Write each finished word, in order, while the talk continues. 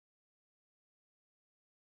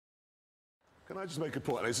Can I just make a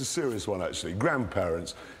point? It's a serious one, actually.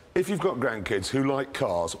 Grandparents, if you've got grandkids who like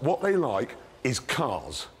cars, what they like is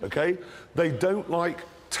cars, OK? They don't like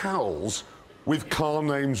towels with car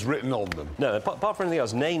names written on them. No, apart from anything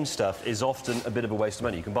else, name stuff is often a bit of a waste of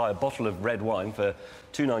money. You can buy a bottle of red wine for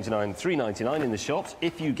 £2.99, £3.99 in the shops.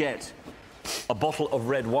 If you get a bottle of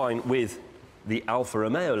red wine with the Alfa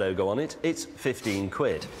Romeo logo on it, it's 15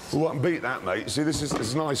 quid. Well, what can beat that, mate? See, this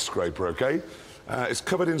is an ice scraper, OK? It's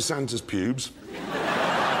covered in Santa's pubes.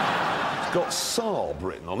 It's got Saab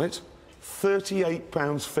written on it.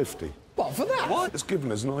 £38.50. What, for that? What? It's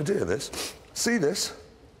given us an idea, this. See this?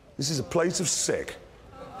 This is a plate of sick.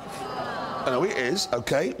 I know it is,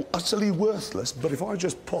 OK, utterly worthless, but if I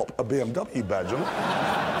just pop a BMW badge on it,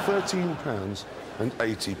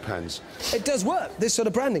 £13.80. It does work, this sort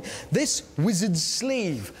of branding. This wizard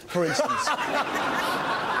sleeve, for instance.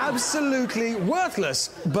 Absolutely worthless,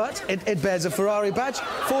 but it bears a Ferrari badge,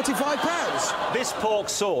 £45. This pork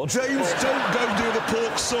sword... James, don't go near the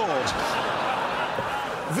pork sword.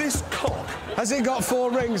 This cock... Has it got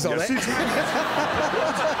 4 rings on yes, it?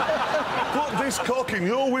 Put this cock in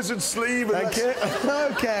your wizard sleeve and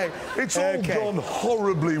OK. It's all gone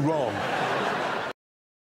horribly wrong.